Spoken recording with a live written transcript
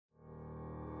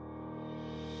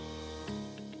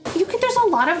there's a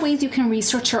lot of ways you can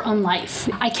research your own life.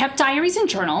 I kept diaries and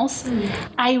journals.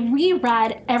 I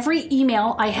reread every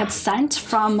email I had sent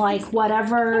from like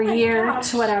whatever year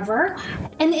to whatever.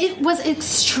 And it was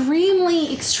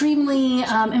extremely, extremely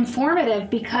informative,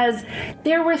 because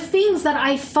there were things that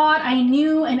I thought I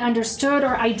knew and understood,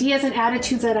 or ideas and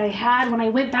attitudes that I had, when I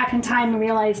went back in time and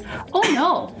realized, oh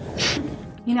no.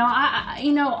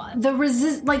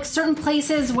 Like certain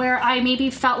places where I maybe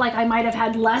felt like I might have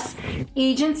had less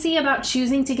agency about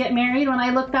choosing to get married. When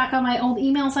I look back on my old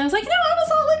emails, I was like, no, I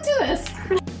was all into this.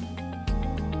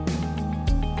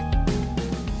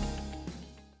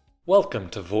 Welcome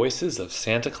to Voices of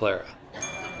Santa Clara.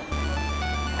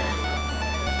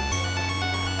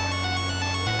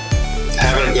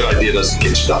 Having a good idea doesn't get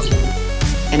you stuff.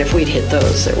 And if we'd hit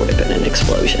those, there would have been an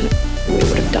explosion. We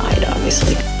would have died,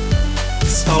 obviously.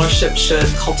 Scholarship should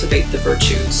cultivate the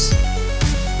virtues.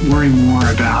 Worry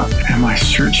more about, am I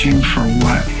searching for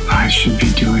what I should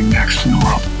be doing next in the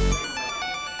world?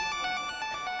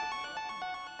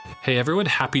 Hey everyone,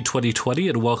 happy 2020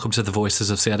 and welcome to the Voices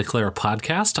of Santa Clara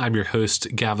podcast. I'm your host,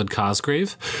 Gavin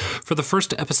Cosgrave. For the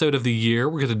first episode of the year,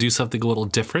 we're going to do something a little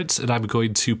different, and I'm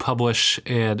going to publish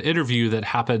an interview that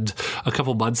happened a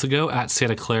couple months ago at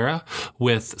Santa Clara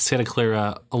with Santa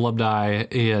Clara alumni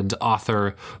and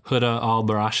author Huda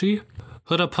Al-Marashi.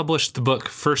 Huda published the book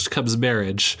First Comes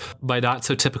Marriage, my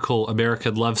not-so-typical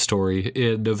American love story,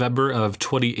 in November of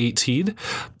 2018,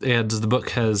 and the book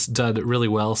has done really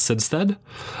well since then.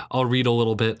 I'll read a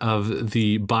little bit of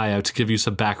the bio to give you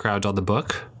some background on the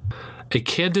book. A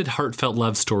candid, heartfelt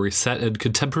love story set in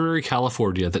contemporary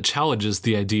California that challenges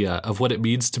the idea of what it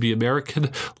means to be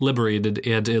American, liberated,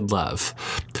 and in love.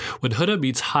 When Huda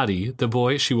meets Hadi, the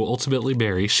boy she will ultimately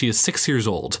marry, she is 6 years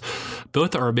old.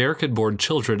 Both are American-born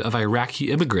children of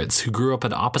Iraqi immigrants who grew up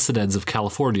at opposite ends of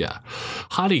California.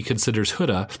 Hadi considers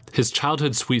Huda his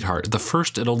childhood sweetheart, the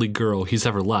first and only girl he's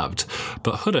ever loved.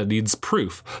 But Huda needs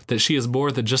proof that she is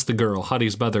more than just the girl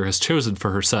Hadi's mother has chosen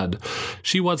for her son.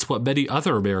 She wants what many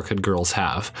other American girls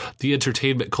have, the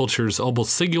entertainment culture's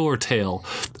almost singular tale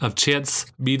of chance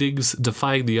meetings,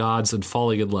 defying the odds, and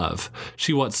falling in love.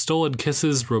 She wants stolen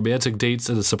kisses, romantic dates,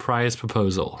 and a surprise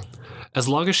proposal. As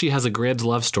long as she has a grand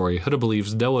love story, Huda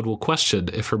believes no one will question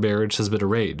if her marriage has been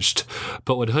arranged.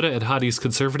 But when Huda and Hadi's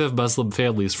conservative Muslim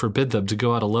families forbid them to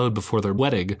go out alone before their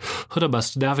wedding, Huda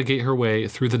must navigate her way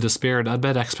through the despair and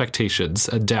unmet expectations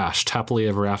and dash happily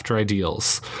ever after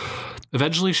ideals.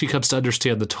 Eventually, she comes to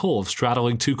understand the toll of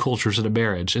straddling two cultures in a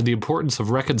marriage and the importance of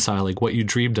reconciling what you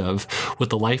dreamed of with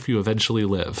the life you eventually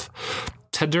live.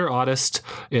 Tender, honest,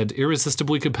 and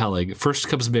irresistibly compelling, First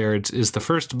Comes Marriage is the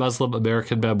first Muslim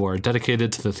American memoir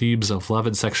dedicated to the themes of love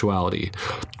and sexuality.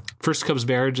 First Comes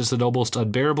Marriage is an almost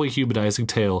unbearably humanizing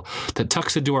tale that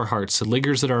tucks into our hearts and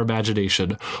lingers in our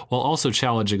imagination, while also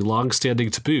challenging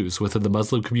long-standing taboos within the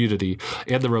Muslim community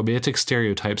and the romantic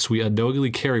stereotypes we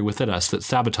unknowingly carry within us that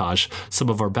sabotage some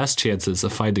of our best chances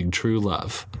of finding true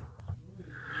love.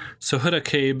 So Huda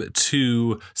came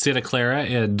to Santa Clara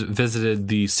and visited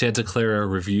the Santa Clara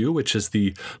Review, which is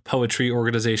the poetry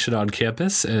organization on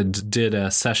campus, and did a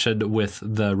session with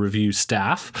the review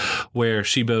staff where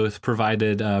she both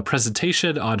provided a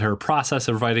presentation on her process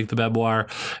of writing the memoir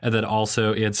and then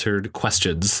also answered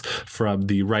questions from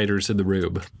the writers in the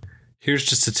room. Here's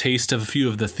just a taste of a few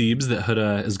of the themes that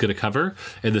Huda is going to cover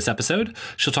in this episode.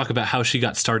 She'll talk about how she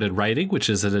got started writing, which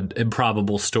is an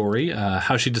improbable story,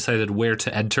 how she decided where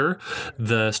to enter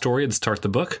the story and start the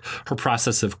book, her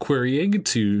process of querying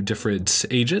to different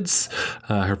agents,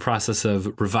 her process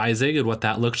of revising and what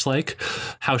that looked like,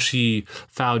 how she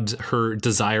found her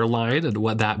desire line and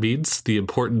what that means, the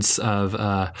importance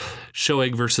of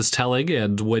showing versus telling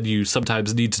and when you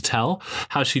sometimes need to tell,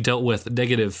 how she dealt with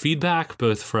negative feedback,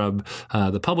 both from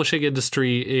the publishing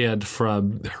industry and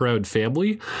from her own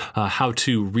family, how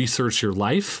to research your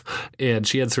life, and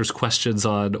she answers questions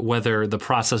on whether the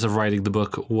process of writing the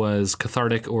book was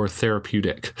cathartic or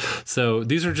therapeutic. So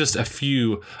these are just a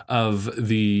few of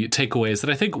the takeaways that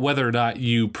I think whether or not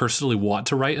you personally want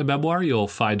to write a memoir, you'll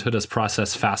find Huda's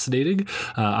process fascinating.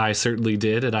 I certainly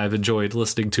did, and I've enjoyed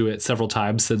listening to it several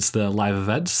times since the live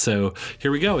event. So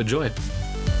here we go. Enjoy.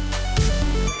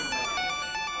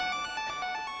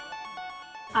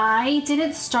 I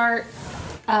didn't start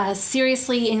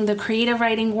seriously in the creative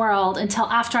writing world until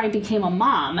after I became a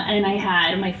mom and I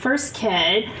had my first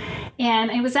kid.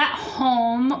 And I was at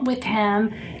home with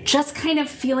him, just kind of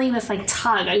feeling this like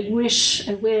tug. I wish,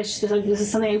 this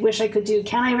is something I wish I could do.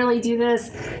 Can I really do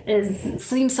this? It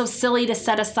seems so silly to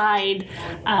set aside,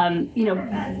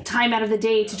 time out of the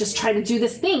day to just try to do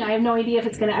this thing. I have no idea if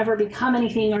it's going to ever become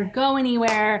anything or go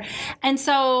anywhere. And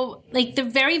so like the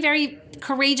very, very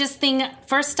courageous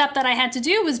first step that I had to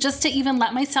do was just to even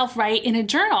let myself write in a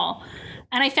journal.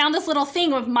 And I found this little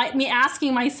thing of me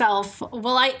asking myself,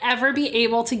 will I ever be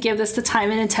able to give this the time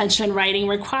and attention writing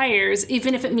requires,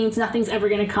 even if it means nothing's ever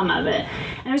going to come of it?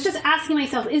 And I was just asking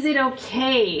myself, is it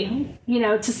okay,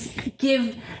 to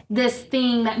give this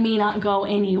thing that may not go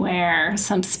anywhere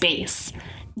some space?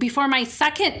 Before my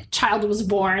second child was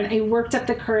born, I worked up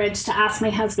the courage to ask my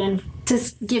husband to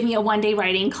give me a one-day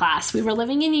writing class. We were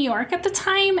living in New York at the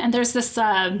time, and there's this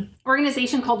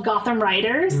organization called Gotham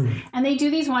Writers, and they do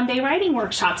these one-day writing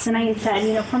workshops. And I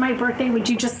said, for my birthday, would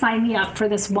you just sign me up for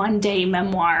this one-day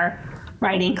memoir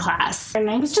writing class?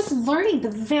 And I was just learning the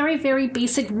very, very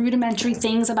basic rudimentary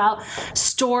things about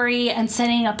story and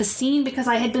setting up a scene because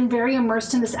I had been very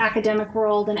immersed in this academic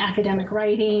world and academic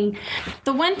writing.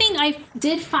 The one thing I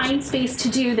did find space to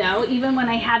do, though, even when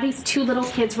I had these two little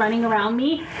kids running around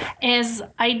me, is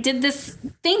I did this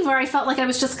thing where I felt like I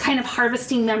was just kind of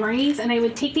harvesting memories, and I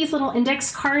would take these little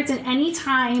index cards, and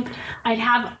anytime I'd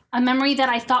have a memory that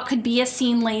I thought could be a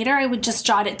scene later, I would just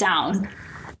jot it down.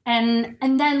 And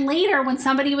then later, when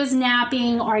somebody was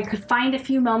napping or I could find a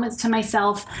few moments to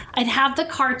myself, I'd have the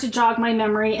card to jog my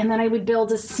memory, and then I would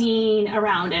build a scene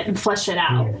around it and flesh it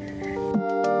out.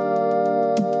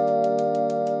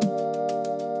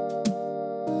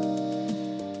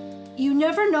 You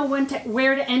never know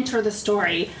where to enter the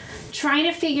story. Trying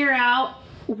to figure out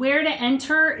where to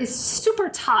enter is super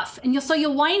tough. And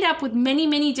you'll wind up with many,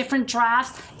 many different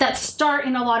drafts that start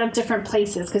in a lot of different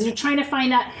places because you're trying to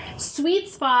find that sweet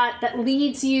spot that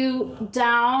leads you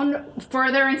down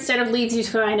further instead of leads you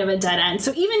to kind of a dead end.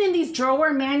 So even in these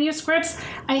drawer manuscripts,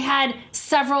 I had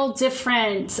several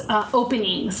different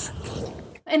openings.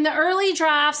 In the early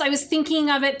drafts, I was thinking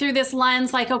of it through this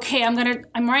lens, like, okay,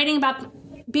 I'm writing about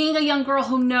being a young girl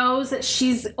who knows that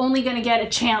she's only going to get a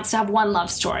chance to have one love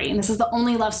story, and this is the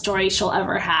only love story she'll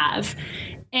ever have.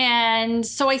 And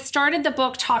so I started the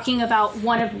book talking about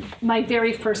one of my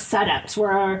very first setups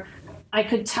where I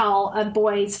could tell a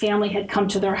boy's family had come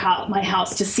to my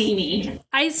house to see me.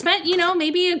 I spent,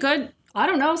 maybe a good,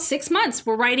 6 months.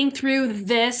 We're writing through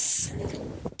this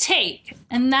take.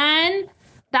 And then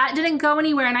that didn't go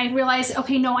anywhere. And I realized,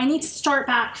 okay, no, I need to start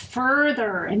back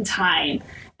further in time.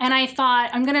 And I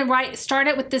thought, I'm going to start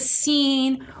it with this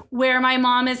scene where my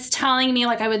mom is telling me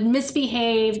like I would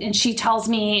misbehave, and she tells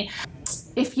me,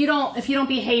 if you don't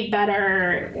behave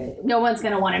better, no one's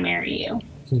going to want to marry you.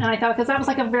 And I thought, because that was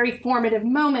like a very formative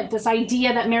moment, this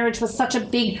idea that marriage was such a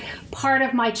big part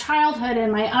of my childhood and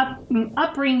my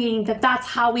upbringing, that's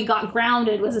how we got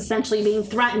grounded, was essentially being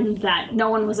threatened that no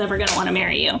one was ever going to want to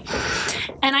marry you.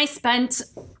 And I spent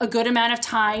a good amount of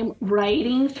time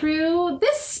writing through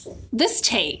this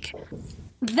take.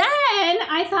 Then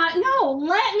I thought, no,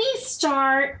 let me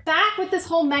start back with this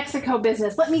whole Mexico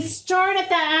business. Let me start at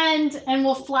the end and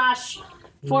we'll flash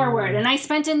forward. And I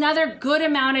spent another good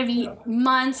amount of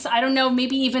months, I don't know,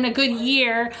 maybe even a good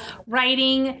year,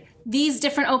 writing these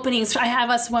different openings. I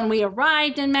have us when we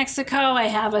arrived in Mexico. I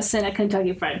have us in a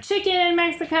Kentucky Fried Chicken in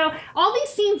Mexico. All these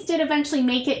scenes did eventually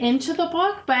make it into the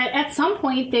book, but at some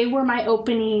point they were my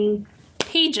opening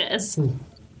pages.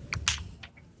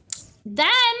 Then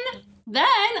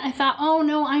I thought, oh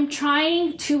no, I'm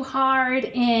trying too hard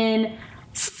in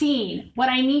scene. What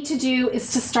I need to do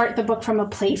is to start the book from a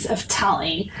place of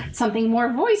telling, something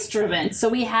more voice driven. So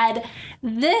we had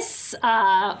this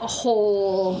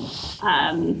whole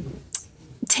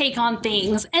take on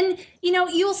things. And,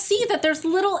 you'll see that there's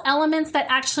little elements that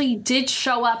actually did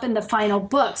show up in the final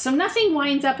book. So nothing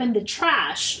winds up in the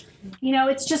trash.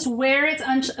 It's just where it's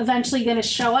eventually going to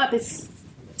show up. It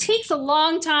takes a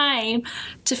long time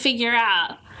to figure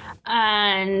out.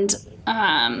 And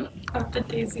Of the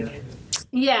daisy.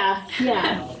 Yeah.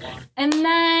 And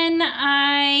then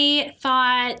I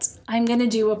thought, I'm going to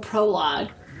do a prologue.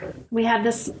 We had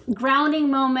this grounding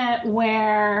moment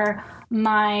where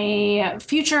my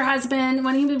future husband,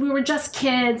 when we were just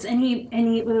kids, and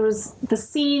there was the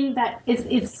scene that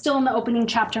it's still in the opening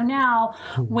chapter now,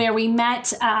 where we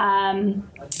met,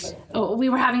 we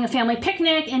were having a family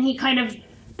picnic, and he kind of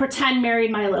pretend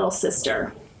married my little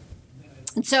sister.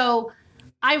 And so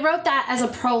I wrote that as a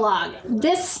prologue.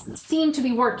 This seemed to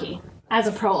be working as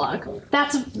a prologue.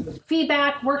 That's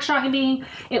feedback, workshopping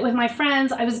it with my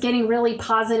friends. I was getting really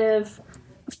positive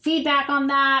feedback on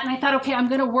that, and I thought, okay, I'm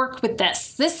going to work with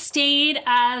this. This stayed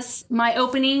as my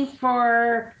opening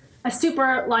for a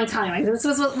super long time. This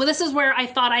is where I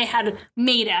thought I had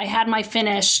made it. I had my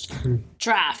finished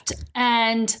draft.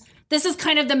 And this is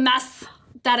kind of the mess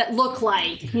that it looked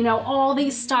like, all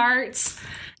these starts.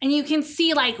 And you can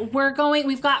see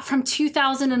we've got from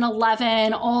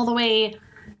 2011 all the way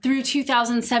through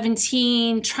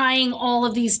 2017, trying all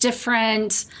of these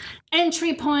different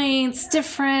entry points,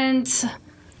 different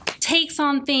takes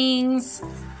on things.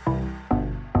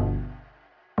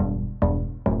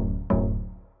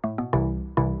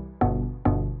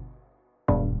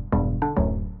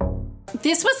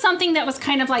 This was something that was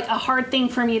kind of like a hard thing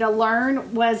for me to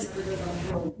learn, was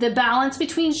the balance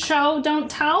between show, don't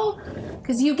tell.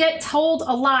 Because you get told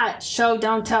a lot, show,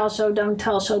 don't tell, show, don't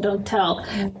tell, show, don't tell.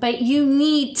 But you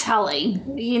need telling.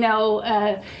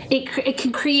 It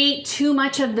can create too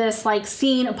much of this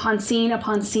scene upon scene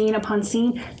upon scene upon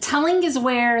scene. Telling is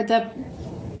where the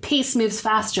pace moves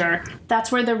faster.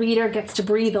 That's where the reader gets to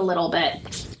breathe a little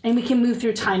bit. And we can move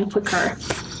through time quicker.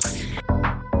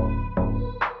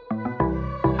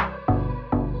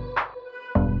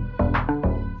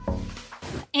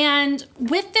 And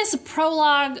with this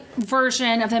prologue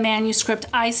version of the manuscript,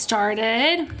 I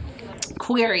started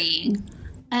querying.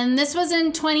 And this was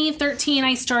in 2013,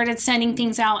 I started sending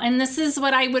things out. And this is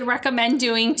what I would recommend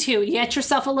doing too. You get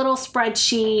yourself a little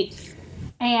spreadsheet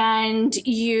and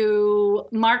you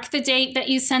mark the date that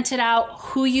you sent it out,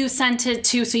 who you sent it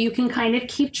to, so you can kind of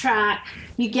keep track.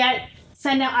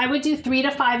 Send out, I would do 3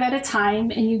 to 5 at a time,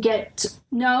 and you get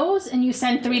no's and you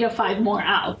send 3 to 5 more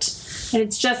out. And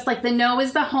it's just the no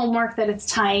is the homework that it's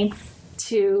time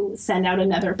to send out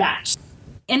another batch.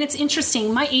 And it's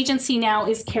interesting. My agency now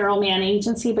is Carol Mann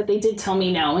Agency, but they did tell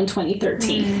me no in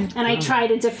 2013. And I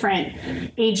tried a different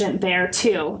agent there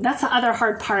too. That's the other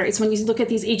hard part, is when you look at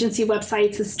these agency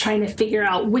websites, is trying to figure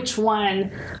out which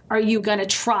one are you going to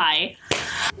try.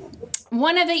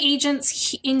 One of the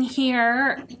agents in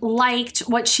here liked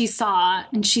what she saw,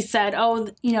 and she said,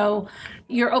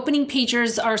 your opening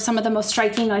pages are some of the most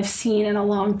striking I've seen in a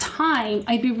long time.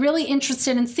 I'd be really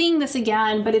interested in seeing this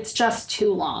again, but it's just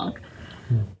too long.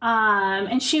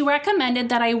 And she recommended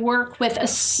that I work with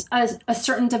a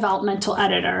certain developmental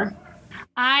editor.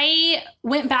 I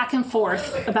went back and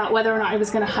forth about whether or not I was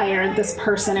going to hire this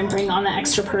person and bring on the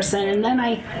extra person. And then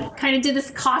I kind of did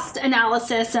this cost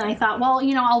analysis, and I thought,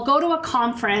 I'll go to a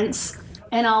conference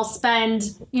and I'll spend,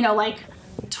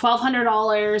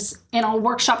 $1,200 and I'll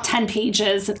workshop 10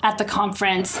 pages at the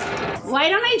conference. Why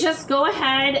don't I just go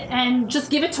ahead and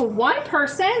just give it to one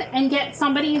person and get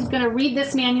somebody who's going to read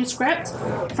this manuscript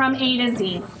from A to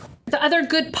Z? The other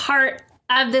good part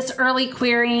of this early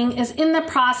querying is in the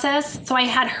process. So I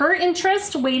had her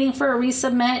interest waiting for a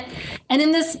resubmit. And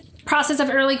in this process of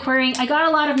early querying, I got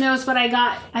a lot of no's, but I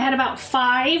had about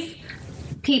 5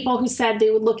 people who said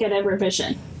they would look at a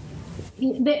revision.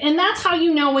 And that's how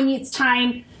you know when it's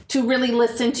time to really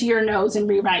listen to your no's and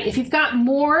rewrite. If you've got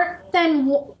more than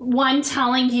one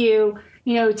telling you,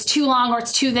 it's too long, or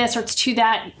it's too this, or it's too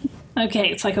that,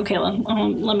 okay, it's let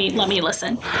me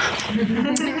listen.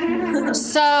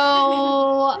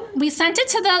 So we sent it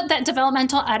to that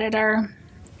developmental editor.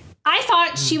 I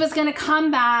thought she was going to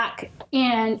come back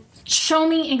and show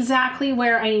me exactly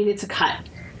where I needed to cut.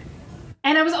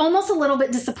 And I was almost a little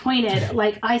bit disappointed.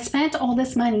 I spent all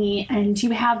this money and you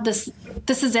have this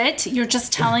is it? You're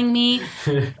just telling me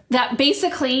that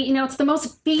basically, it's the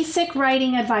most basic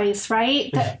writing advice,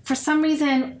 right? That for some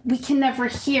reason we can never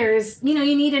hear is, you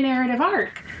need a narrative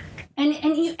arc. And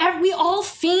we all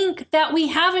think that we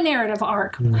have a narrative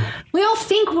arc. We all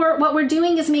think what we're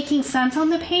doing is making sense on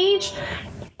the page.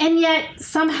 And yet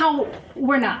somehow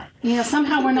we're not.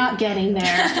 Somehow we're not getting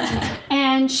there.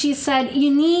 And she said,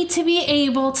 you need to be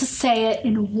able to say it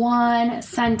in one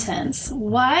sentence.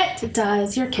 What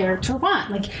does your character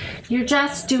want? You're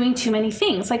just doing too many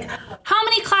things. How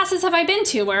many classes have I been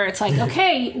to where it's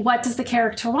okay, what does the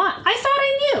character want? I thought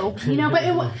I knew, but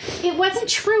it wasn't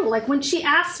true. When she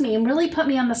asked me and really put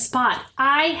me on the spot,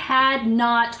 I had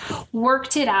not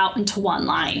worked it out into one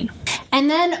line. And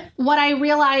then what I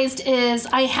realized is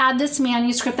I had this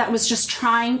manuscript that was just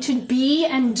trying to be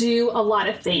and do a lot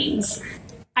of things.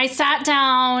 I sat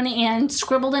down and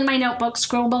scribbled in my notebook,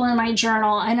 scribbled in my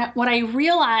journal, and what I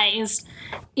realized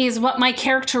is what my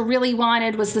character really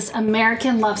wanted was this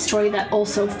American love story that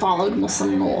also followed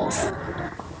Muslim rules.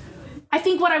 I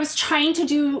think what I was trying to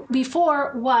do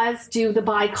before was do the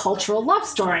bicultural love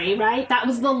story, right? That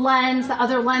was the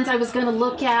other lens I was going to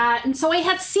look at. And so I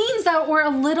had scenes that were a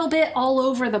little bit all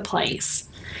over the place.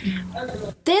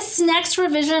 This next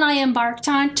revision I embarked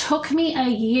on took me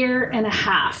 1.5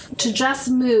 years to just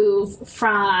move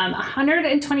from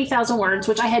 120,000 words,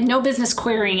 which I had no business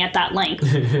querying at that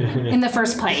length in the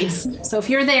first place. So if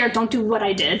you're there, don't do what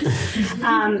I did,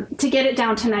 to get it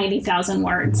down to 90,000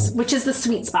 words, which is the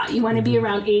sweet spot. You want to be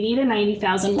around 80 to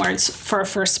 90,000 words for a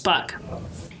first book.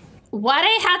 What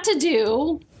I had to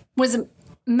do was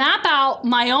map out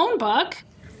my own book,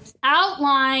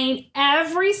 outline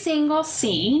every single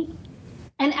scene,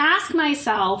 and ask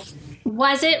myself,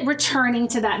 was it returning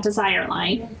to that desire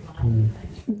line?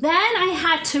 Then I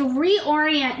had to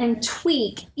reorient and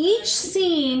tweak each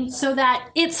scene so that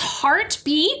its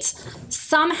heartbeat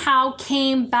somehow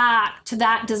came back to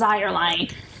that desire line.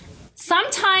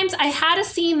 Sometimes I had a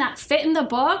scene that fit in the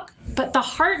book, but the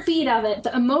heartbeat of it,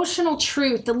 the emotional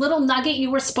truth, the little nugget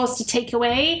you were supposed to take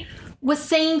away was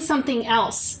saying something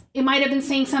else. It might have been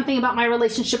saying something about my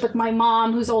relationship with my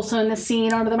mom, who's also in the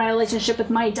scene, or my relationship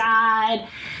with my dad.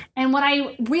 And what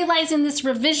I realized in this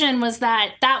revision was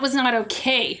that that was not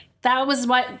okay. That was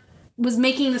what was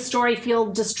making the story feel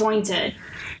disjointed.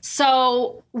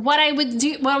 So what I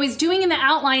was doing in the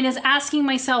outline is asking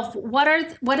myself, what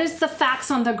is the facts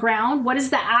on the ground? What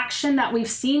is the action that we've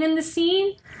seen in the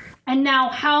scene? And now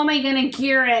how am I going to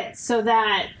gear it so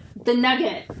that the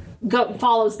nugget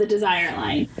follows the desire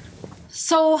line?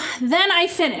 So then I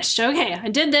finished. Okay, I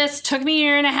did this, took me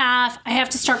 1.5 years. I have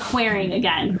to start querying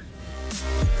again.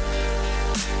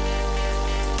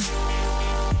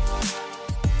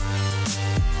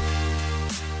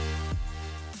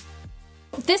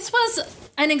 This was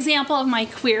an example of my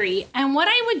query. And what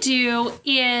I would do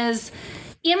is,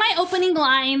 in my opening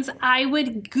lines, I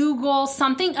would Google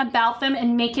something about them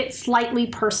and make it slightly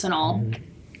personal.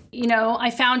 You know,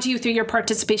 I found you through your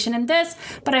participation in this,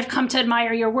 but I've come to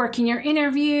admire your work in your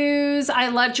interviews. I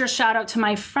loved your shout out to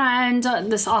my friend,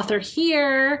 this author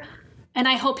here. And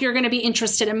I hope you're going to be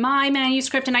interested in my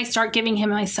manuscript. And I start giving him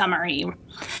my summary.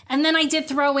 And then I did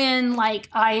throw in, my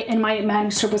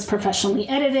manuscript was professionally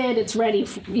edited. It's ready,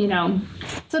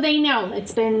 so they know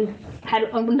it's had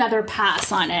another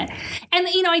pass on it. And,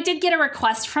 I did get a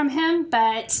request from him,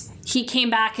 but he came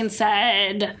back and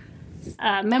said,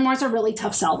 memoirs are really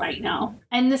tough sell right now.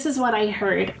 And this is what I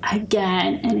heard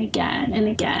again and again and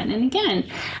again and again.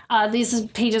 These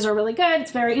pages are really good.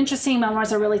 It's very interesting.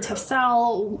 Memoirs are really tough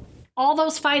sell. All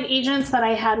those 5 agents that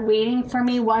I had waiting for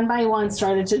me, one by one,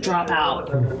 started to drop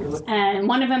out. And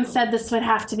one of them said this would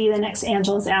have to be the next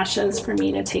Angela's Ashes for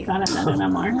me to take on another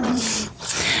memoir.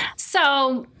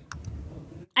 So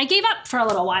I gave up for a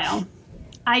little while.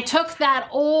 I took that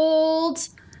old,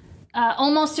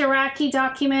 almost Iraqi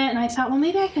document, and I thought, well,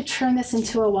 maybe I could turn this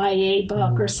into a YA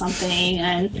book or something.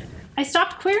 And I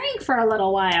stopped querying for a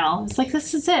little while. It's like,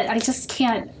 this is it. I just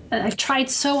can't. I've tried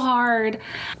so hard.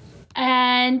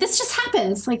 And this just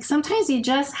happens. Sometimes you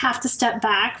just have to step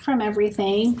back from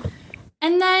everything.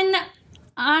 And then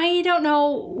I don't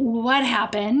know what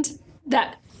happened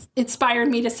that inspired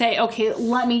me to say, okay,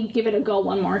 let me give it a go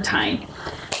one more time.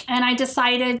 And I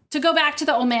decided to go back to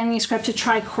the old manuscript to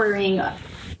try querying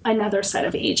another set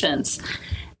of agents.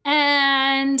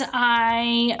 And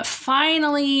I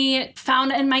finally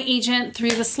found my agent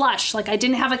through the slush. I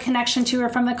didn't have a connection to her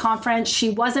from the conference. She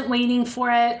wasn't waiting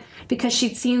for it because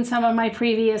she'd seen some of my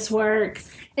previous work.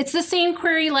 It's the same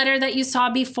query letter that you saw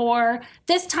before.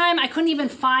 This time I couldn't even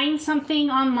find something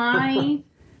online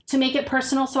to make it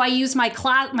personal. So I used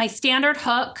my standard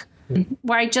hook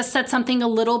where I just said something a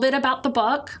little bit about the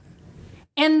book.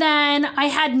 And then I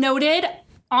had noted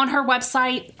on her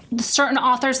website the certain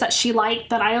authors that she liked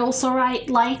that I also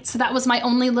liked. So that was my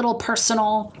only little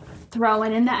personal throw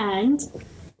in the end.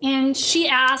 And she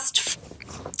asked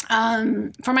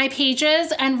for my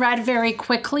pages and read very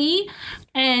quickly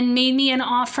and made me an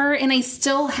offer. And I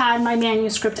still had my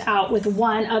manuscript out with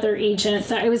one other agent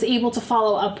that I was able to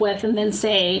follow up with and then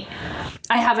say,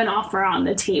 I have an offer on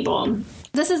the table.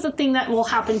 This is the thing that will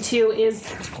happen too,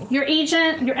 is your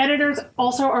agent, your editors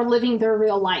also are living their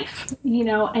real life,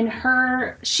 and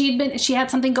she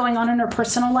had something going on in her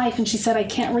personal life, and she said, I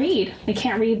can't read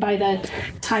by the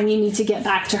time you need to get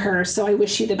back to her. So I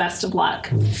wish you the best of luck.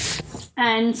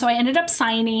 And so I ended up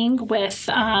signing with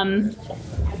my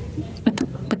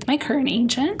current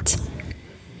agent.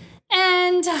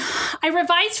 And I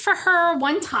revised for her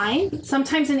one time.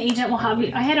 Sometimes an agent will have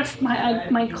you. I had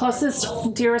my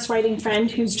closest, dearest writing friend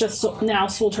who's just now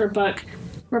sold her book,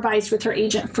 revised with her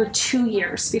agent for 2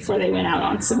 years before they went out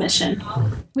on submission.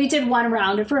 We did one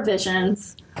round of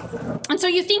revisions. And so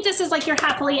you think this is your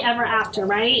happily ever after,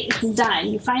 right? It's done.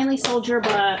 You finally sold your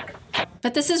book.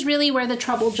 But this is really where the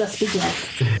trouble just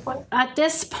begins. At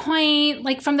this point,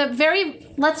 like from the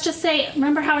let's just say,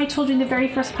 remember how I told you in the very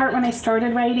first part when I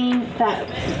started writing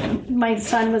that my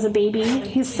son was a baby?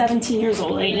 He's 17 years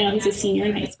old right now. He's a senior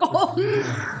in high school.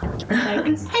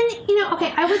 And,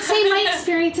 I would say my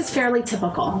experience is fairly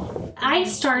typical. I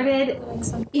started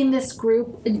in this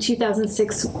group in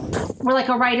 2006. We're like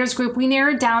a writer's group. We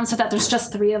narrowed down so that there's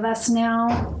just 3 of us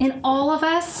now. And all of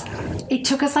us, it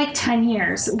took us like 10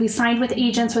 years. We signed with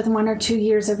agents with 1 or 2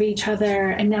 years of each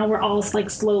other. And now we're all like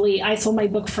slowly, I sold my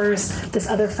book first. This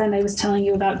other friend I was telling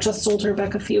you about just sold her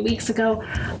book a few weeks ago.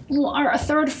 Our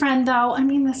third friend, though, I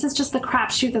mean, this is just the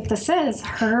crapshoot that this is.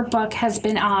 Her book has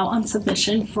been out on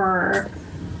submission for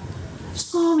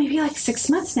maybe like 6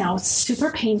 months now. It's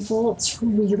super painful. It's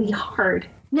really hard.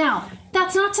 Now,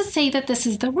 that's not to say that this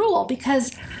is the rule,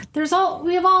 because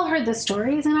we have all heard the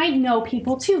stories, and I know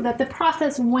people too, that the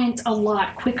process went a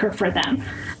lot quicker for them.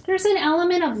 There's an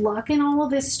element of luck in all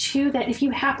of this too, that if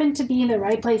you happen to be in the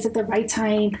right place at the right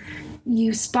time,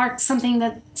 you sparked something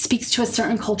that speaks to a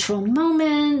certain cultural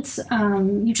moment,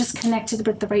 you just connected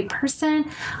with the right person.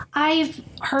 I've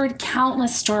heard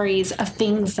countless stories of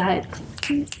things that,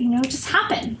 just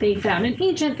happened. They found an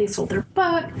agent, they sold their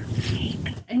book,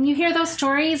 and you hear those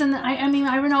stories, and I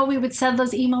know we would send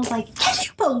those emails like, can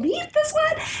you believe this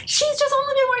one? She's just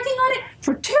only been working on it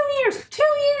for 2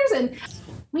 years, and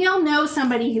we all know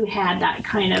somebody who had that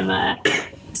kind of a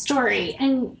story,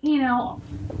 and,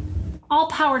 all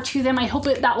power to them. I hope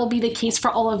that will be the case for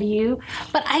all of you.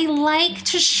 But I like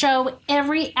to show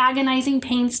every agonizing,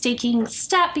 painstaking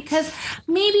step, because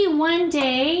maybe one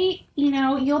day,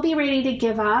 you'll be ready to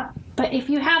give up. But if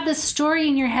you have this story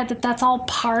in your head that that's all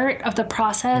part of the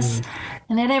process,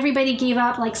 and that everybody gave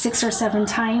up like 6 or 7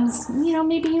 times,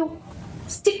 maybe you'll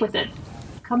stick with it.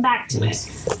 Come back to it.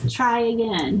 Try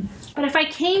again. But if I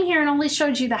came here and only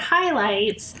showed you the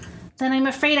highlights, then I'm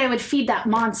afraid I would feed that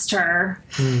monster.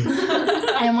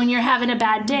 And when you're having a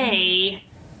bad day,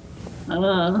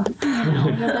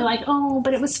 they're like,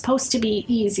 but it was supposed to be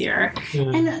easier.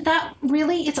 And that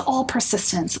really, it's all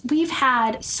persistence. We've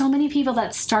had so many people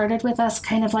that started with us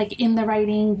kind of like in the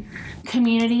writing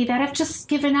community that have just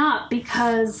given up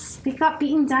because they got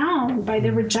beaten down by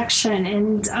the rejection.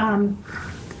 And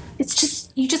it's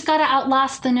just, you just got to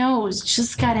outlast the no's.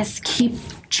 Just got to keep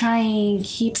trying,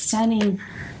 keep sending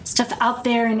stuff out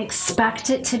there and expect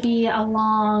it to be a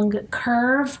long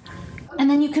curve, and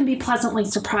then you can be pleasantly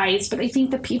surprised. But I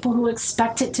think the people who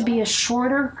expect it to be a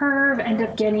shorter curve end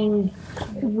up getting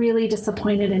really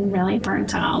disappointed and really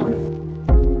burnt out.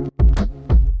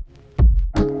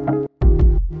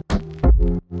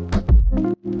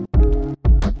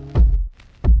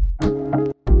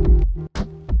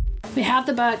 We have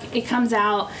the book, it comes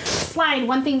out. Slide,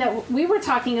 one thing that we were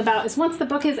talking about is once the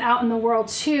book is out in the world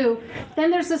too,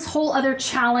 then there's this whole other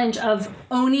challenge of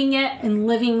owning it and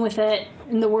living with it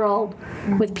in the world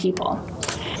with people.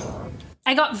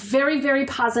 I got very, very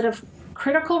positive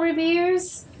critical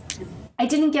reviews. I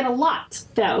didn't get a lot,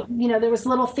 though. There was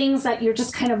little things that you're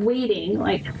just kind of waiting,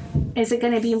 like, is it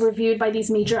going to be reviewed by these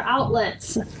major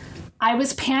outlets? I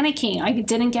was panicking. I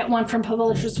didn't get one from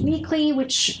Publishers Weekly,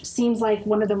 which seems like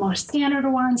one of the most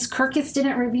standard ones. Kirkus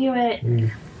didn't review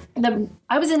it.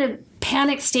 I was in a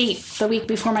panic state the week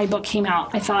before my book came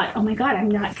out. I thought, oh my God,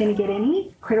 I'm not going to get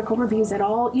any critical reviews at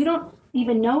all. You don't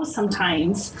even know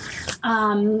sometimes.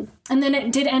 And then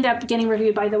it did end up getting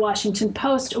reviewed by the Washington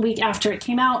Post a week after it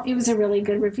came out. It was a really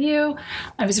good review.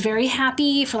 I was very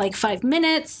happy for like 5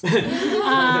 minutes.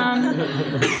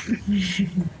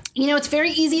 It's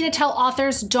very easy to tell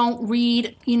authors don't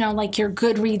read, like your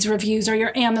Goodreads reviews or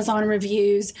your Amazon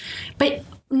reviews. But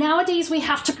nowadays we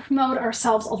have to promote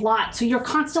ourselves a lot. So you're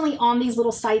constantly on these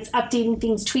little sites, updating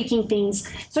things, tweaking things.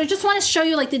 So I just want to show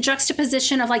you like the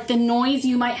juxtaposition of like the noise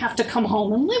you might have to come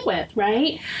home and live with,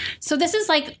 right? So this is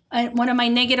like one of my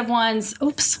negative ones.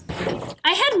 Oops.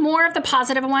 I had more of the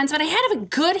positive ones, but I had a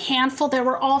good handful that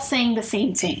were all saying the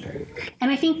same thing.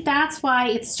 And I think that's why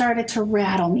it started to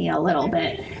rattle me a little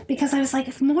bit, because I was like,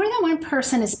 if more than one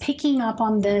person is picking up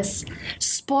on this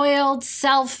spoiled,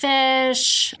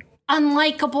 selfish,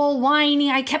 unlikable, whiny,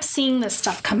 I kept seeing this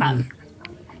stuff come up.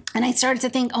 And I started to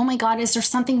think, oh my God, is there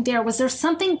something there? Was there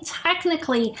something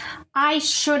technically I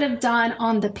should have done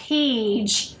on the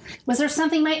page? Was there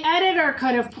something my editor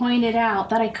could have pointed out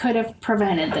that I could have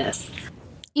prevented this?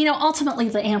 Ultimately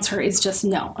the answer is just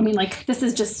no. I mean, like, this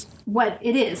is just what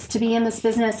it is to be in this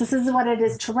business. This is what it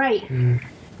is to write.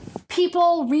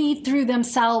 People read through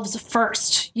themselves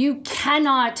first. You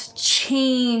cannot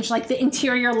change like the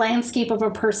interior landscape of a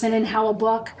person and how a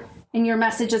book and your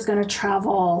message is going to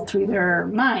travel through their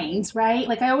minds, right?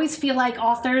 Like, I always feel like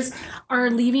authors are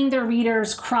leaving their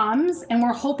readers crumbs, and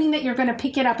we're hoping that you're going to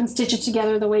pick it up and stitch it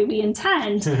together the way we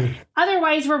intend.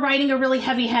 Otherwise, we're writing a really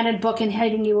heavy-handed book and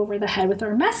hitting you over the head with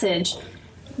our message.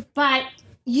 But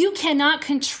you cannot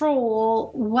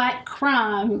control what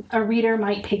crumb a reader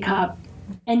might pick up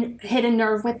and hit a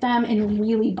nerve with them and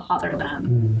really bother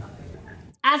them.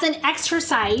 As an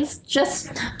exercise,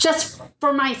 just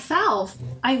for myself,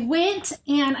 I went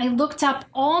and I looked up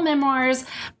all memoirs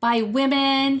by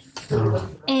women,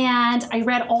 and I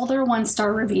read all their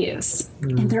 1-star reviews,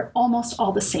 and they're almost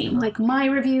all the same. Like, my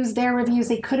reviews, their reviews,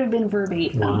 they could have been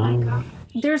verbatim. Wow.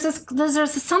 There's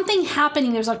something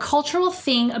happening. There's a cultural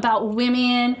thing about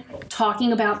women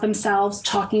talking about themselves,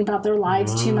 talking about their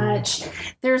lives too much.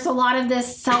 There's a lot of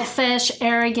this selfish,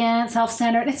 arrogant,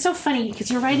 self-centered. It's so funny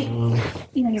because you're writing,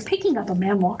 you're picking up a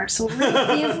memoir, so it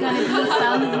really is going to be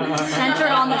some centered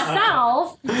on the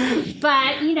self.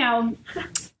 But,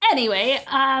 anyway,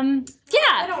 I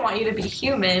don't want you to be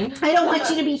human. I don't want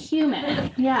you to be human.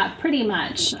 Yeah, pretty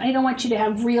much. I don't want you to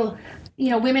have real...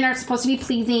 women are supposed to be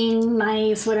pleasing,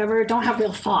 nice, whatever. Don't have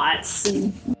real thoughts.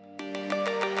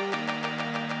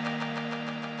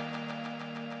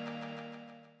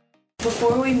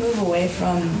 Before we move away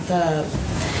from the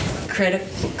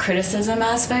criticism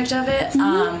aspect of it,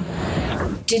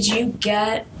 did you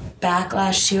get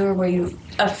backlash too, or were you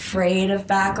afraid of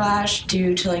backlash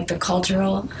due to like the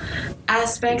cultural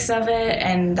aspects of it?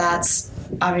 And that's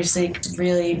obviously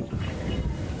really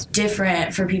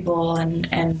different for people and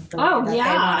the way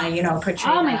that they want to,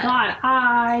 portray Oh my that. God,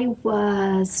 I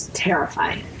was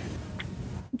terrified.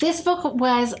 This book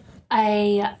was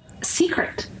a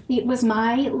secret. It was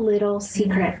my little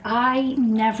secret. I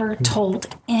never told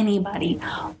anybody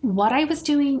what I was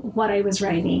doing, what I was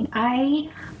writing. I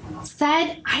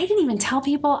didn't even tell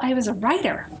people I was a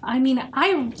writer. I mean,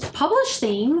 I published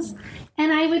things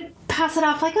and I would pass it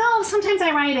off like, oh, sometimes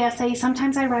I write essays,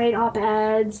 sometimes I write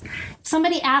op-eds. If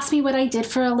somebody asked me what I did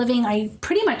for a living, I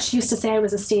pretty much used to say I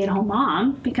was a stay-at-home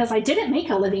mom because I didn't make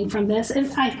a living from this.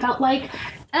 And I felt like,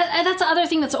 that's the other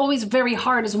thing that's always very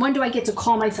hard is when do I get to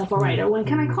call myself a writer? When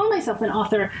can I call myself an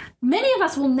author? Many of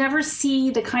us will never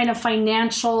see the kind of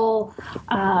financial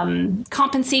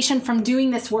compensation from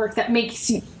doing this work that makes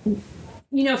you,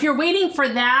 if you're waiting for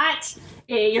that,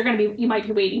 you might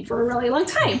be waiting for a really long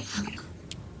time.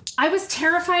 I was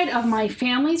terrified of my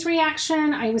family's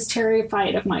reaction. I was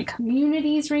terrified of my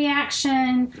community's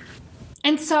reaction.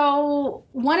 And so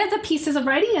one of the pieces of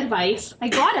writing advice I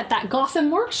got at that Gotham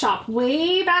workshop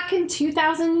way back in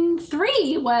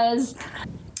 2003 was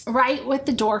write with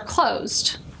the door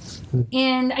closed.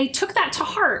 And I took that to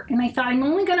heart. And I thought, I'm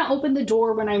only going to open the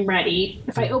door when I'm ready.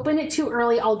 If I open it too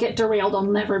early, I'll get derailed. I'll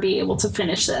never be able to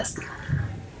finish this.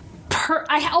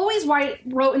 I always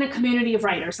wrote in a community of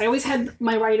writers. I always had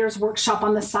my writers workshop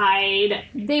on the side.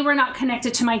 They were not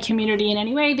connected to my community in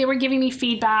any way. They were giving me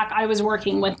feedback. I was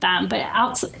working with them.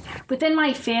 But within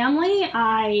my family,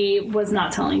 I was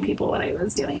not telling people what I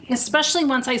was doing, especially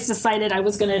once I decided I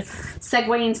was going to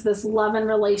segue into this love and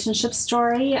relationship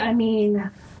story. I mean,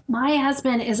 my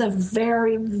husband is a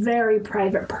very, very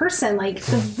private person. Like,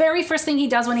 the very first thing he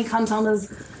does when he comes home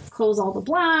is close all the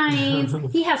blinds.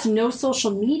 He has no social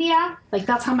media. Like,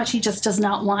 that's how much he just does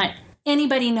not want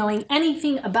anybody knowing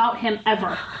anything about him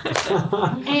ever.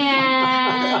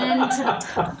 And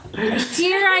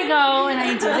here I go and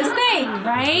I do this thing,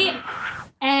 right?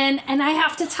 And I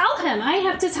have to tell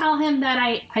him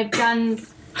that I've done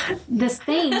this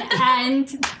thing.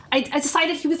 And I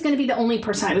decided he was going to be the only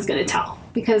person I was going to tell,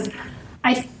 because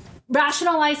I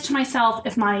rationalized to myself,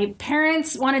 if my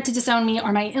parents wanted to disown me,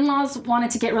 or my in-laws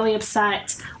wanted to get really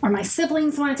upset, or my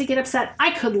siblings wanted to get upset,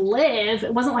 I could live.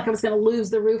 It wasn't like I was going to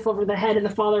lose the roof over the head of the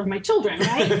father of my children,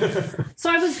 right? So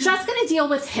I was just going to deal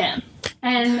with him.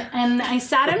 And I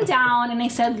sat him down and I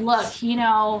said, look,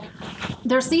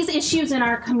 there's these issues in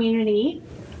our community.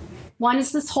 One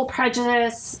is this whole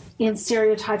prejudice and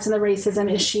stereotypes and the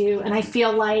racism issue. And I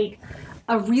feel like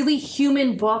a really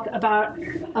human book about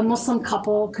a Muslim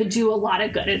couple could do a lot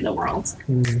of good in the world.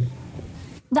 Mm-hmm.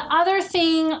 The other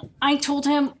thing I told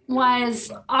him was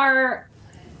our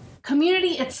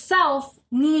community itself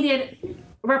needed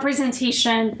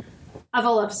representation of a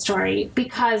love story,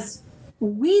 because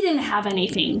we didn't have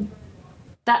anything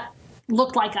that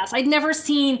looked like us. I'd never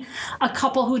seen a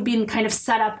couple who'd been kind of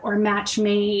set up or match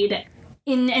made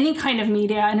in any kind of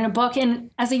media and in a book. And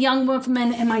as a young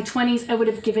woman in my 20s, I would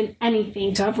have given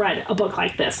anything to have read a book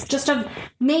like this, just to have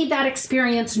made that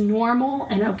experience normal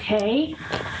and okay.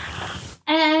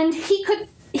 And he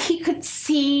could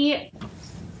see,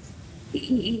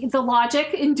 the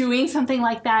logic in doing something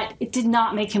like that, it did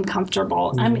not make him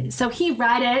comfortable. So he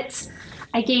read it.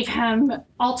 I gave him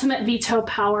ultimate veto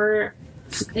power.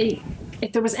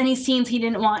 If there was any scenes he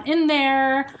didn't want in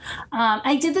there.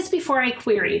 I did this before I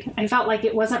queried. I felt like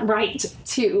it wasn't right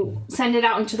to send it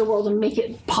out into the world and make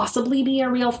it possibly be a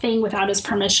real thing without his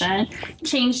permission.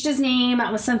 Changed his name.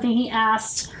 That was something he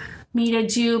asked me to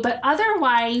do. But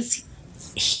otherwise,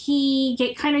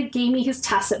 he kind of gave me his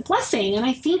tacit blessing. And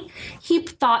I think he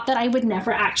thought that I would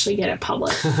never actually get it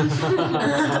published.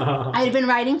 I had been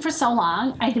writing for so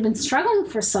long. I had been struggling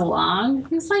for so long.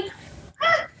 He was like,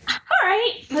 all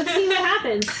right, let's see what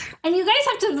happens. And you guys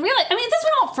have to realize, I mean, this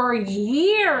went on for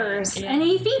years. Yeah. And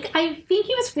I think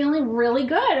he was feeling really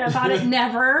good about it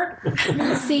never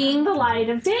seeing the light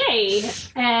of day.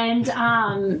 And,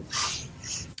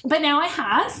 but now it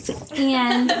has.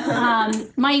 And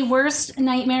my worst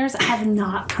nightmares have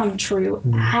not come true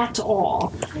at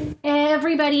all.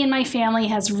 Everybody in my family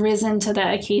has risen to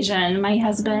the occasion. My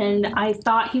husband, I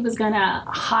thought he was going to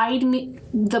hide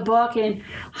the book and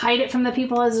hide it from the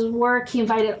people at his work. He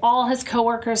invited all his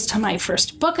coworkers to my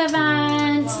first book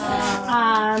event.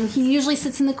 He usually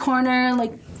sits in the corner,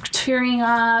 like, tearing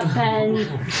up. And,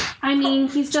 I mean,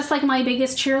 he's just like my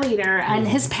biggest cheerleader. And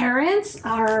his parents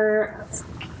are...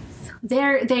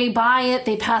 They buy it,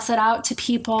 they pass it out to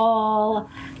people.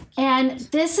 And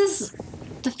the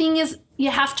thing is,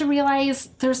 you have to realize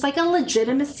there's like a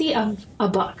legitimacy of a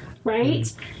book, right?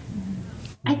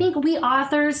 I think we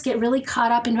authors get really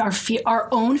caught up in our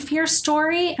own fear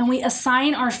story, and we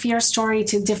assign our fear story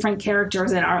to different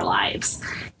characters in our lives.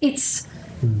 It's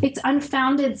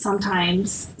unfounded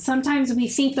sometimes. Sometimes we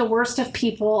think the worst of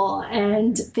people,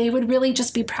 and they would really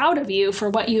just be proud of you for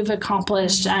what you've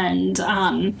accomplished. And,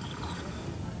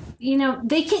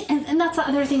 they can, and that's the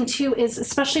other thing too, is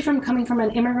especially coming from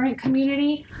an immigrant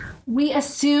community, we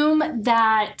assume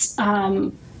that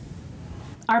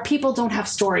our people don't have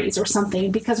stories or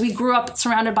something because we grew up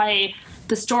surrounded by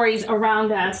the stories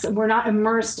around us. We're not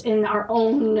immersed in our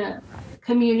own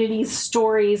community's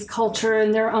stories, culture,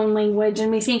 and their own language,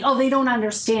 and we think, oh, they don't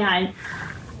understand.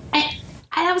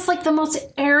 And that was like the most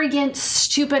arrogant,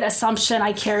 stupid assumption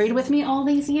I carried with me all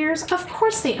these years. Of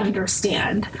course they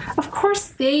understand. Of course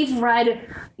they've read,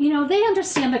 they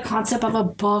understand the concept of a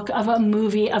book, of a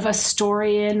movie, of a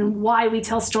story, and why we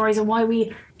tell stories and why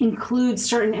we include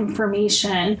certain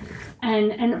information.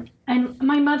 And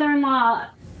my mother-in-law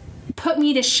put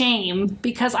me to shame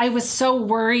because I was so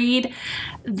worried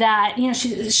that,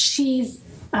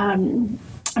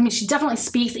 she definitely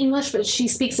speaks English, but she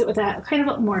speaks it with a kind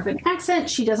of more of an accent.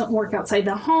 She doesn't work outside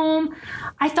the home.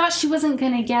 I thought she wasn't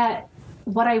going to get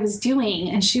what I was doing.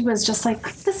 And she was just like,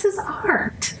 this is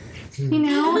art, And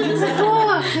I was like,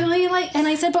 oh, really? And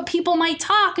I said, but people might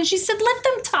talk. And she said, let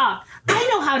them talk. I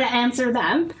know how to answer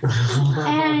them.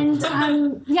 And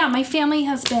my family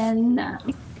has been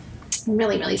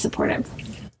really, really supportive.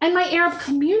 And my Arab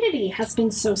community has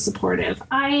been so supportive.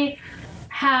 I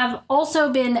have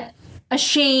also been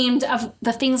ashamed of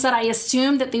the things that I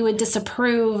assumed that they would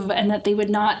disapprove and that they would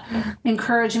not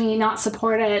encourage me, not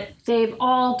support it. They've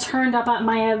all turned up at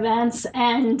my events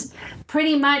and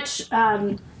pretty much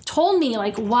told me,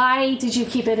 like, why did you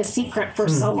keep it a secret for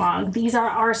so long? These are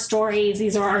our stories.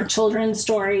 These are our children's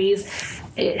stories.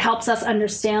 It helps us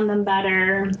understand them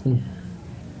better.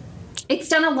 It's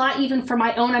done a lot even for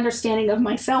my own understanding of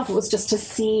myself. It was just to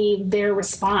see their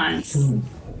response.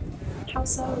 How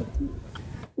so?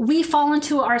 We fall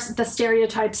into the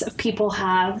stereotypes of people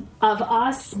have of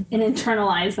us and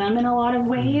internalize them in a lot of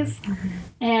ways.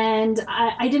 And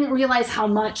I didn't realize how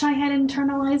much I had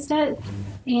internalized it.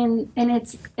 And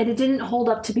it didn't hold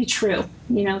up to be true.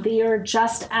 They are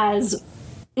just as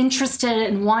interested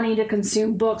in wanting to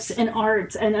consume books and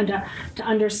art and to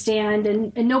understand.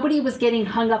 And nobody was getting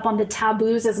hung up on the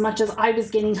taboos as much as I was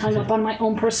getting hung up on my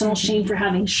own personal shame for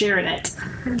having shared it.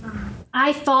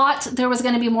 I thought there was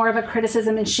going to be more of a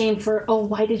criticism and shame for,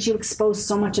 why did you expose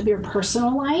so much of your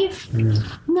personal life?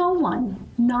 No one,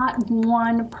 not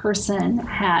one person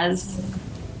has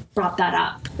brought that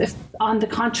up. If, on the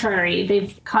contrary,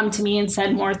 they've come to me and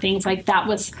said more things like, that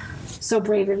was so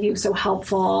brave of you, so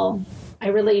helpful. I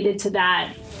related to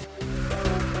that.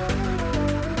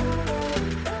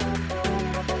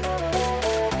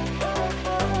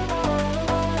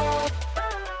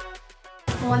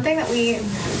 One thing that we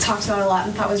talked about a lot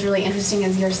and thought was really interesting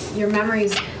is your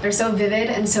memories are so vivid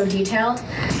and so detailed.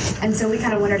 And so we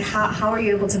kind of wondered how are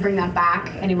you able to bring that back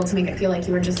and able to make it feel like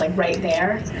you were just like right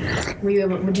there?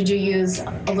 Did you use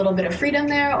a little bit of freedom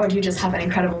there, or do you just have an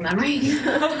incredible memory? We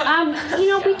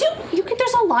do.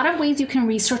 There's a lot of ways you can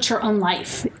research your own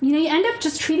life. You end up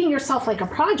just treating yourself like a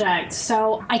project.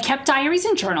 So I kept diaries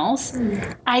and journals.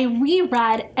 I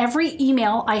reread every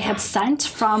email I had sent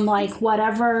from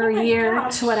whatever year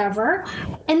to whatever.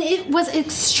 And it was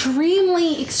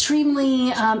extremely,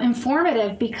 extremely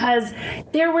informative, because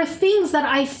there were things that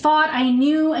I thought I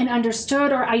knew and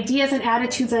understood, or ideas and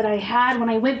attitudes that I had, when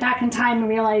I went back in time and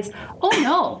realized, oh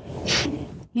no.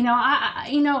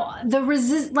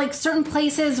 Certain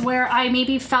places where I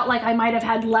maybe felt like I might have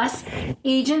had less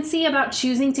agency about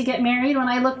choosing to get married. When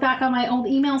I look back on my old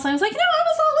emails, I was like, no, I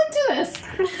was all into this.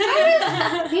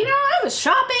 I was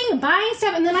shopping and buying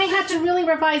stuff, and then I had to really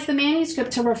revise the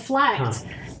manuscript to reflect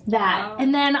that. Wow.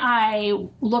 And then I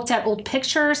looked at old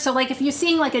pictures. So if you're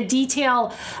seeing a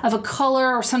detail of a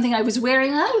color or something I was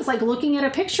wearing, I was looking at a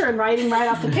picture and writing right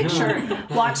off the picture.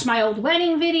 Watched my old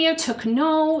wedding video, took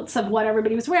notes of what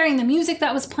everybody was wearing, the music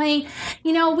that was playing.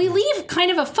 We leave kind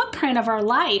of a footprint of our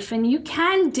life, and you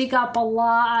can dig up a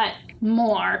lot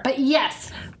more. But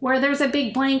yes, where there's a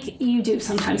big blank, you do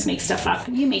sometimes make stuff up.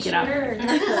 You make it up.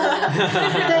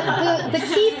 The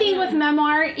key thing with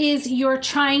memoir is you're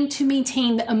trying to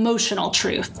maintain the emotional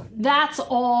truth. That's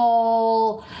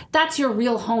all. That's your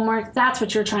real homework. That's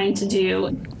what you're trying to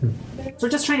do. We're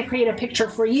just trying to create a picture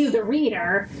for you, the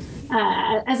reader,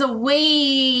 as a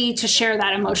way to share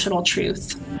that emotional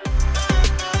truth.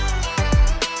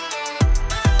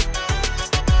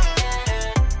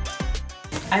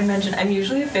 I mentioned I'm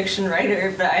usually a fiction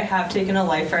writer, but I have taken a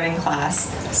life writing class.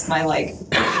 It's my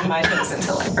my toes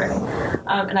into life writing,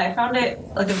 and I found it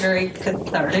a very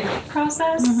cathartic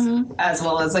process, as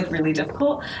well as really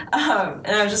difficult. And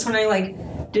I was just wondering,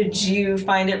 did you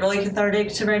find it really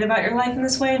cathartic to write about your life in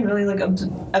this way and really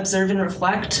observe and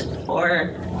reflect,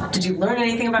 or did you learn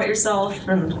anything about yourself?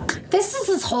 This is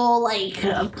this whole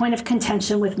point of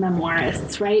contention with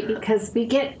memoirists, right? Because we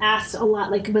get asked a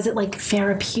lot, was it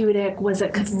therapeutic? Was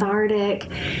it cathartic?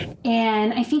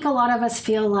 And I think a lot of us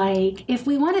feel like if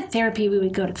we wanted therapy, we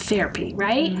would go to therapy,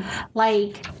 right?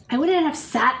 I wouldn't have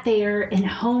sat there and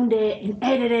honed it and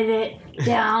edited it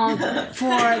down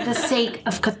for the sake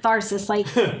of catharsis.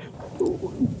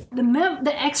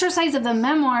 The exercise of the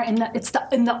memoir and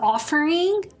the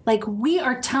offering, we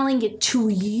are telling it to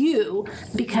you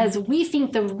because we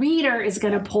think the reader is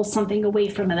going to pull something away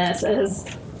from this as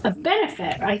of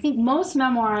benefit. I think most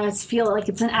memoirists feel like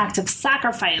it's an act of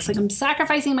sacrifice. I'm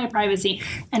sacrificing my privacy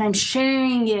and I'm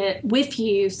sharing it with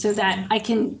you so that I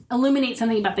can illuminate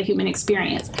something about the human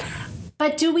experience.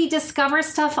 But do we discover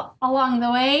stuff along the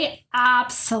way?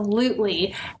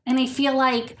 Absolutely. And I feel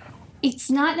like it's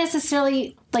not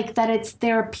necessarily that it's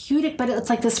therapeutic, but it's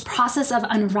this process of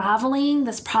unraveling,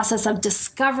 this process of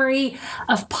discovery,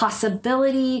 of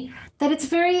possibility, that it's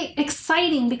very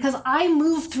exciting because I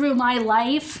move through my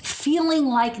life feeling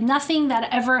like nothing that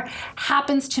ever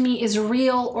happens to me is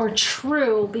real or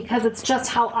true, because it's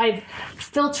just how I've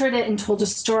filtered it and told a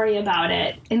story about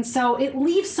it. And so it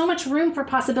leaves so much room for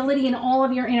possibility in all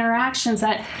of your interactions,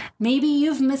 that maybe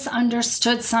you've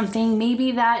misunderstood something,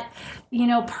 maybe that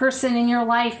person in your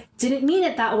life didn't mean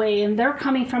it that way, and they're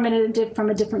coming from it from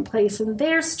a different place in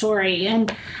their story.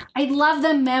 And I love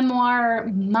the memoir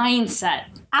mindset.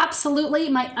 Absolutely,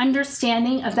 my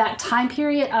understanding of that time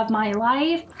period of my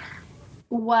life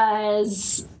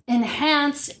was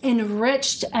enhanced,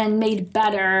 enriched, and made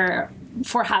better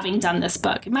for having done this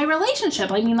book. My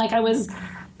relationship, I was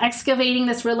excavating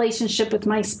this relationship with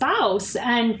my spouse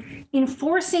and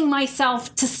enforcing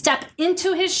myself to step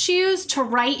into his shoes, to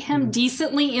write him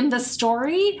decently in the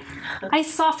story. I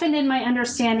softened in my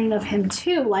understanding of him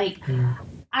too.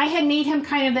 I had made him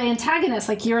kind of the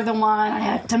antagonist, you're the one I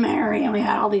had to marry, and we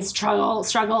had all these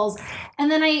struggles. And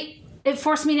then it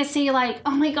forced me to see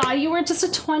oh my God, you were just a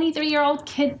 23-year-old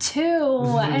kid too.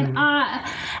 Mm-hmm.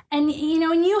 And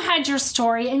you had your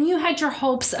story and you had your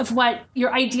hopes of what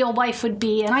your ideal wife would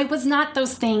be. And I was not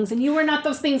those things, and you were not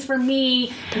those things for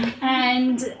me.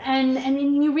 And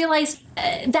you realize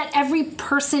that every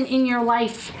person in your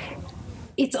life,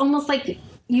 it's almost like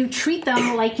you treat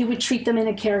them like you would treat them in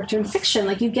a character in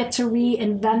fiction. You get to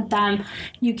reinvent them,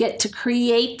 you get to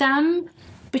create them,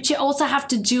 but you also have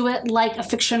to do it like a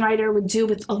fiction writer would do,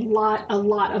 with a lot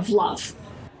of love.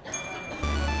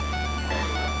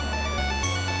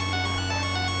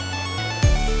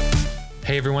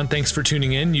 Hey everyone, thanks for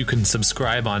tuning in. You can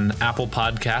subscribe on Apple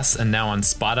Podcasts and now on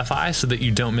Spotify so that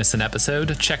you don't miss an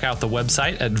episode. Check out the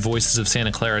website at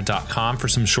voicesofsantaclara.com for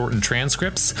some shortened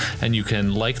transcripts, and you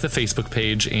can like the Facebook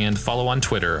page and follow on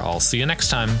Twitter. I'll see you next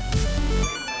time.